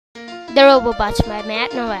The Robobots by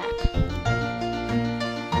Matt Nowak.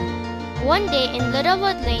 One day in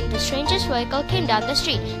Littlewood Lane, the strangest vehicle came down the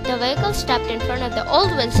street. The vehicle stopped in front of the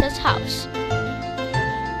old Wilson's house.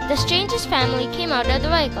 The strangest family came out of the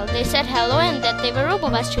vehicle. They said hello and that they were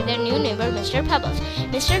Robobots to their new neighbor, Mr. Pebbles.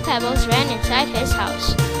 Mr. Pebbles ran inside his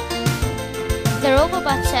house. The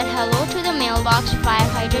Robobots said hello to the mailbox, fire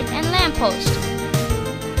hydrant, and lamppost.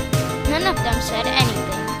 None of them said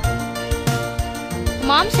anything.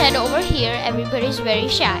 Mom said over here everybody's very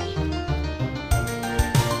shy.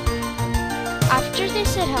 After they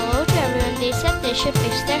said hello to everyone, they said they should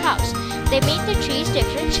fix their house. They made the trees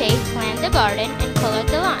different shapes, planted the garden, and colored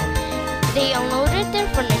the lawn. They unloaded their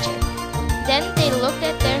furniture. Then they looked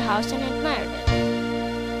at their house and admired it.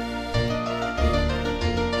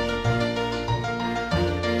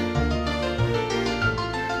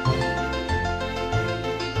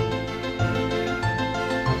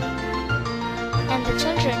 And the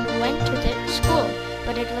children went to the school,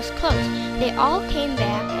 but it was closed. They all came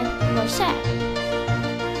back and were sad.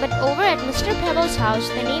 But over at Mr. Pebble's house,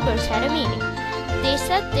 the neighbors had a meeting. They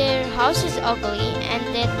said their house is ugly and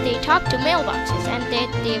that they talked to mailboxes and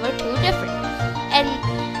that they were too different. And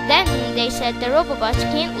then they said the Robobots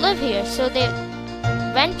can't live here, so they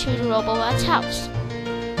went to the Robobots' house.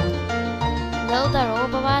 Will the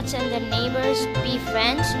Robobots and the neighbors be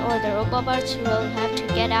friends, or the Robobots will have to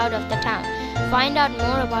get out of the town? Find out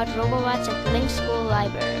more about Robobots at Link School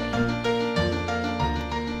Library.